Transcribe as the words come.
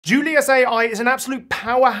Julius AI is an absolute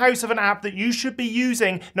powerhouse of an app that you should be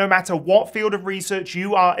using no matter what field of research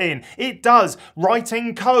you are in. It does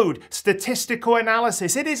writing code, statistical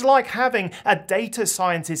analysis. It is like having a data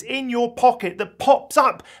scientist in your pocket that pops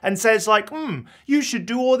up and says like, you should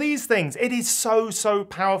do all these things. It is so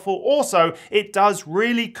powerful. Also, it does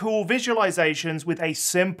really cool visualizations with a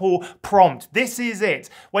simple prompt. This is it.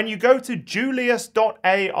 When you go to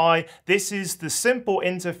Julius.ai, this is the simple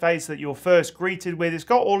interface that you're first greeted with. It's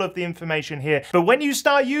got all of the information here, but when you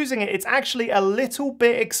start using it, it's actually a little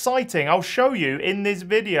bit exciting. I'll show you in this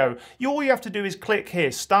video. All you have to do is click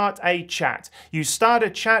here, start a chat. You start a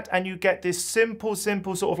chat and you get this simple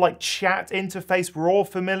sort of like chat interface. We're all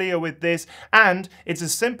familiar with this, and it's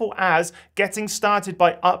as simple as getting started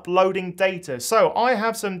by uploading data. So I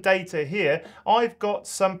have some data here. I've got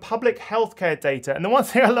some public healthcare data, and the one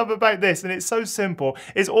thing I love about this, and it's so simple,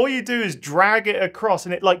 is all you do is drag it across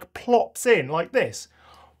and it like plops in like this.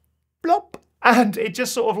 Blop. And it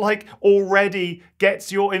just sort of like already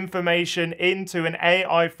gets your information into an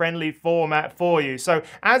AI-friendly format for you. So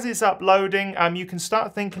as it's uploading, you can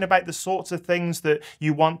start thinking about the sorts of things that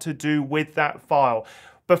you want to do with that file.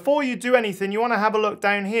 Before you do anything, you want to have a look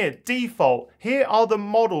down here. Default. Here are the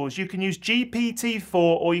models. You can use GPT-4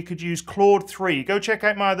 or you could use Claude 3. Go check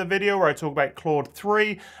out my other video where I talk about Claude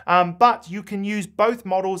 3. But you can use both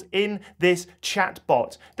models in this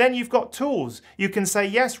chatbot. Then you've got tools. You can say,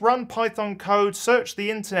 yes, run Python code, search the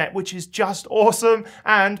internet, which is just awesome,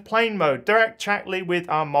 and plain mode. Direct chatly with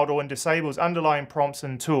our model and disables underlying prompts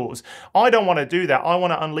and tools. I don't want to do that. I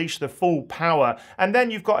want to unleash the full power. And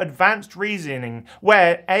then you've got advanced reasoning,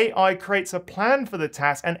 where AI creates a plan for the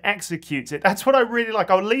task and executes it. That's what I really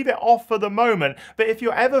like. I'll leave it off for the moment, but if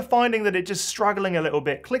you're ever finding that it's just struggling a little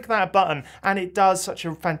bit, click that button and it does such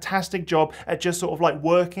a fantastic job at just sort of like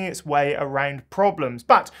working its way around problems.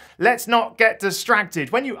 But let's not get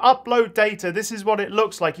distracted. When you upload data, this is what it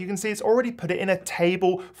looks like. You can see it's already put it in a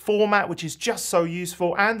table format, which is just so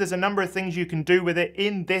useful, and there's a number of things you can do with it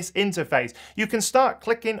in this interface. You can start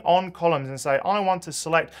clicking on columns and say, I want to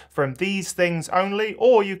select from these things only,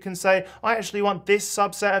 or you can say, I actually want this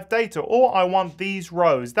subset of data, or I want these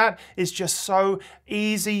rows. That is just so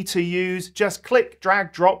easy to use. Just click,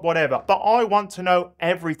 drag, drop, whatever. But I want to know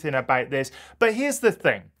everything about this. But here's the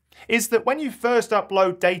thing, is that when you first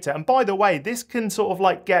upload data, and by the way, this can sort of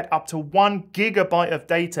like get up to 1 gigabyte of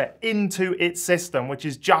data into its system, which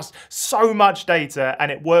is just so much data,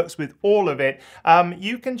 and it works with all of it.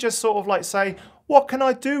 You can just sort of like say, what can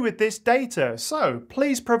I do with this data? So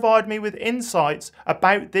please provide me with insights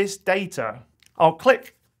about this data. I'll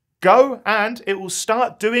click go and it will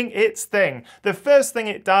start doing its thing. The first thing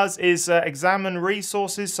it does is examine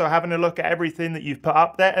resources, so having a look at everything that you've put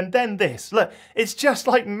up there, and then this. Look, it's just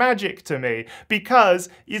like magic to me because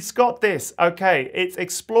it's got this. Okay, it's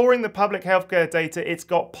exploring the public healthcare data, it's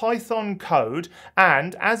got Python code,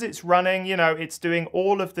 and as it's running, you know, it's doing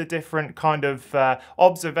all of the different kind of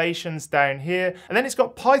observations down here, and then it's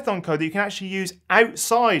got Python code that you can actually use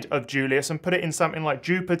outside of Julius and put it in something like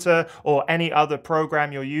Jupyter or any other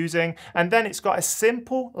program you're using. And then it's got a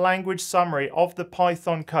simple language summary of the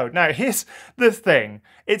Python code. Now, here's the thing.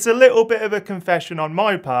 It's a little bit of a confession on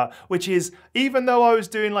my part, which is even though I was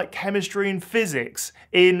doing like chemistry and physics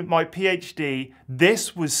in my PhD,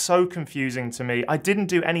 this was so confusing to me. I didn't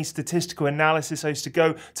do any statistical analysis. I used to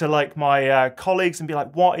go to like my colleagues and be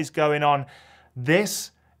like, what is going on?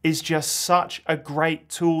 This is just such a great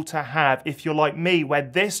tool to have if you're like me, where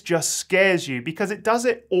this just scares you because it does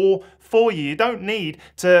it all for you. You don't need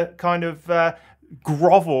to kind of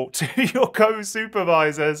grovel to your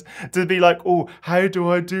co-supervisors to be like, oh, how do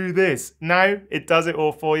I do this? No, it does it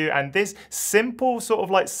all for you. And this simple sort of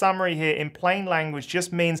like summary here in plain language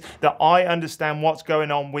just means that I understand what's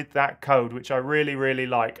going on with that code, which I really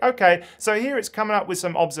like. Okay, so here it's coming up with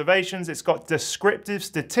some observations. It's got descriptive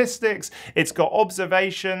statistics, it's got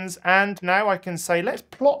observations, and now I can say, let's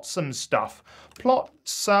plot some stuff. Plot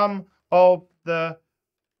some of the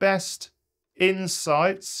best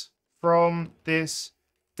insights from this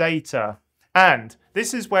data. And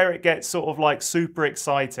this is where it gets sort of like super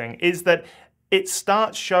exciting, is that it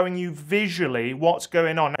starts showing you visually what's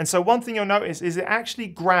going on. And so one thing you'll notice is it actually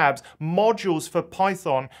grabs modules for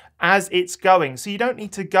Python as it's going. So you don't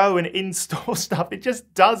need to go and install stuff. It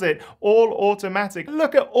just does it all automatic.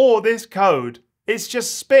 Look at all this code. It's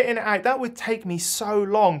just spitting it out. That would take me so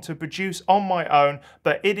long to produce on my own,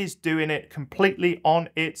 but it is doing it completely on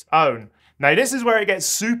its own. Now this is where it gets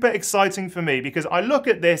super exciting for me because I look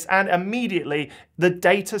at this and immediately the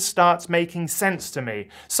data starts making sense to me.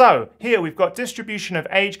 So here we've got distribution of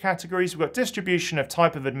age categories, we've got distribution of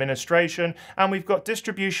type of administration, and we've got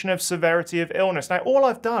distribution of severity of illness. Now all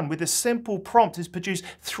I've done with a simple prompt is produce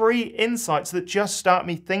 3 insights that just start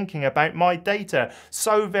me thinking about my data.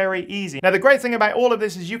 So very easy. Now the great thing about all of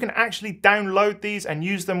this is you can actually download these and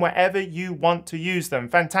use them wherever you want to use them.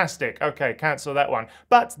 Fantastic. Okay, cancel that one.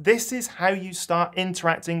 But this is how you start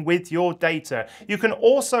interacting with your data. You can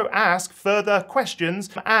also ask further questions,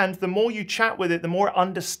 and the more you chat with it, the more it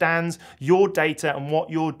understands your data and what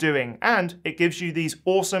you're doing. And it gives you these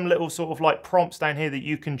awesome little sort of like prompts down here that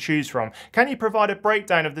you can choose from. Can you provide a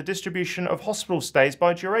breakdown of the distribution of hospital stays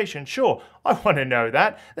by duration? Sure, I want to know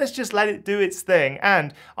that. Let's just let it do its thing.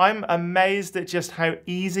 And I'm amazed at just how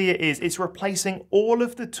easy it is. It's replacing all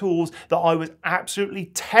of the tools that I was absolutely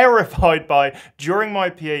terrified by during my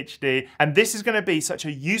PhD. And this is going to be such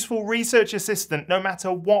a useful research assistant no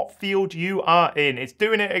matter what field you are in. It's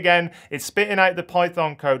doing it again. It's spitting out the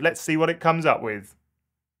Python code. Let's see what it comes up with.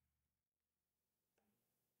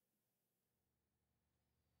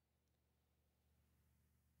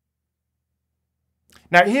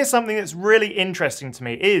 Now here's something that's really interesting to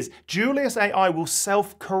me is Julius AI will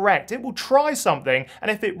self-correct. It will try something,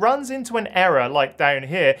 and if it runs into an error like down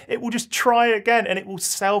here, it will just try again and it will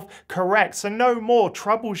self-correct. So no more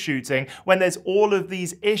troubleshooting when there's all of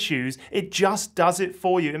these issues. It just does it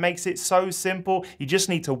for you. It makes it so simple. You just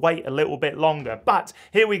need to wait a little bit longer. But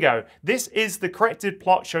here we go. This is the corrected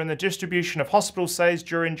plot showing the distribution of hospital stays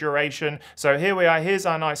during duration. So here we are. Here's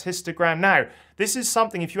our nice histogram. Now, this is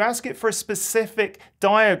something, if you ask it for a specific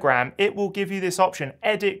diagram, it will give you this option,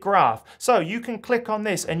 edit graph. So you can click on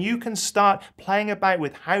this and you can start playing about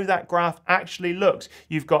with how that graph actually looks.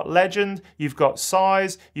 You've got legend, you've got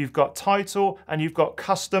size, you've got title, and you've got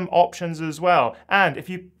custom options as well. And if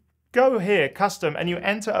you go here, custom, and you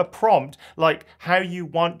enter a prompt like how you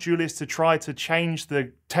want Julius to try to change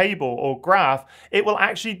the table or graph, it will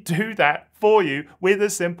actually do that for you with a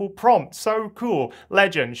simple prompt. So cool.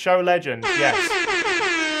 Legend, show legend, yes.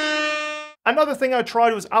 Another thing I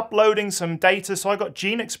tried was uploading some data. So I got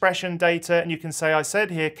gene expression data, and you can say, I said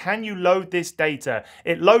here, can you load this data?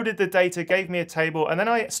 It loaded the data, gave me a table, and then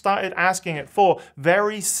I started asking it for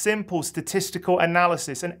very simple statistical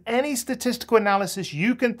analysis. And any statistical analysis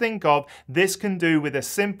you can think of, this can do with a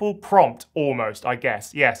simple prompt, almost, I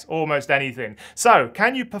guess. Yes, almost anything. So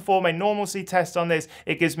can you perform a normalcy test on this?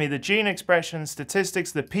 It gives me the gene expression,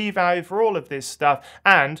 statistics, the p-value for all of this stuff.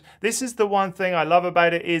 And this is the one thing I love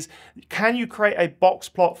about it is, can you create a box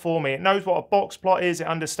plot for me? It knows what a box plot is, it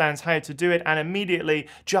understands how to do it, and immediately,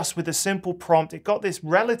 just with a simple prompt, it got this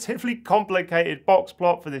relatively complicated box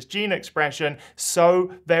plot for this gene expression.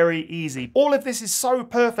 So very easy. All of this is so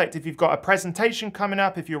perfect if you've got a presentation coming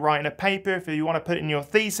up, if you're writing a paper, if you want to put it in your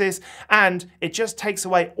thesis, and it just takes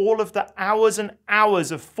away all of the hours and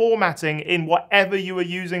hours of formatting in whatever you were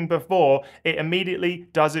using before. It immediately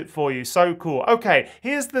does it for you. So cool. Okay,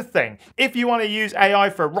 here's the thing. If you want to use AI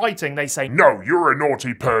for writing, they say, no, you're a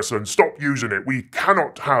naughty person, stop using it. We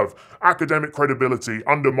cannot have academic credibility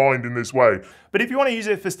undermined in this way. But if you want to use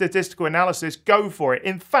it for statistical analysis, go for it.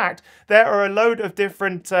 In fact, there are a load of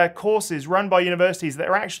different courses run by universities that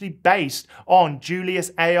are actually based on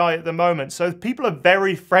Julius AI at the moment. So people are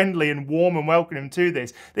very friendly and warm and welcoming to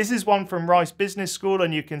this. This is one from Rice Business School,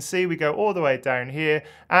 and you can see we go all the way down here,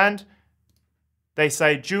 and they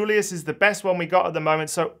say Julius is the best one we got at the moment.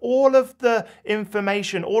 So all of the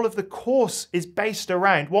information, all of the course is based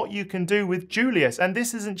around what you can do with Julius. And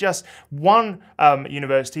this isn't just one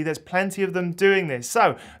university, there's plenty of them doing this.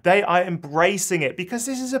 So they are embracing it because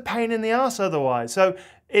this is a pain in the ass otherwise. So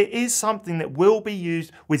it is something that will be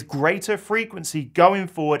used with greater frequency going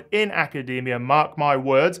forward in academia, mark my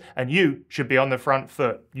words, and you should be on the front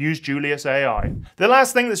foot. Use Julius AI. The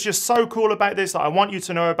last thing that's just so cool about this that I want you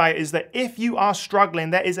to know about is that if you are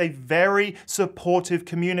struggling, there is a very supportive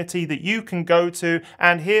community that you can go to.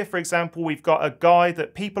 And here, for example, we've got a guide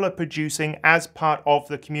that people are producing as part of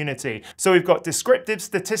the community. So we've got descriptive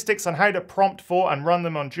statistics on how to prompt for and run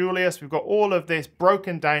them on Julius. We've got all of this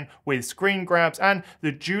broken down with screen grabs, and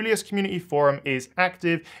the Julius Community Forum is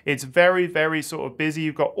active. It's very, very sort of busy.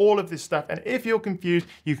 You've got all of this stuff. And if you're confused,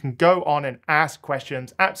 you can go on and ask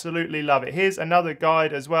questions. Absolutely love it. Here's another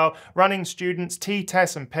guide as well, running students,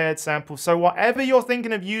 t-tests and paired samples. So whatever you're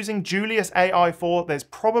thinking of using Julius AI for, there's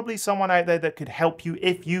probably someone out there that could help you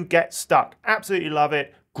if you get stuck. Absolutely love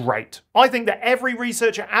it. Great. I think that every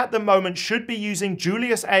researcher at the moment should be using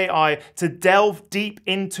Julius AI to delve deep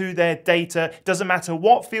into their data. Doesn't matter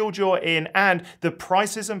what field you're in, and the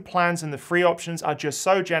prices and plans and the free options are just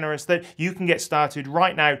so generous that you can get started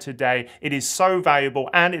right now today. It is so valuable,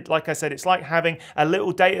 and like I said, it's like having a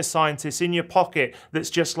little data scientist in your pocket that's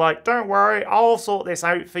just like, don't worry, I'll sort this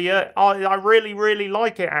out for you. I really, really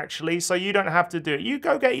like it actually, so you don't have to do it. You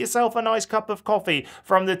go get yourself a nice cup of coffee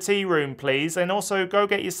from the tea room, please, and also go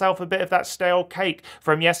get yourself a bit of that stale cake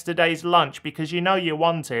from yesterday's lunch because you know you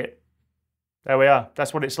want it. There we are.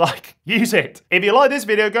 That's what it's like. Use it. If you like this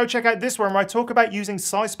video, go check out this one where I talk about using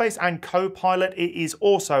SciSpace and Copilot. It is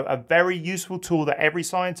also a very useful tool that every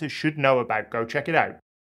scientist should know about. Go check it out.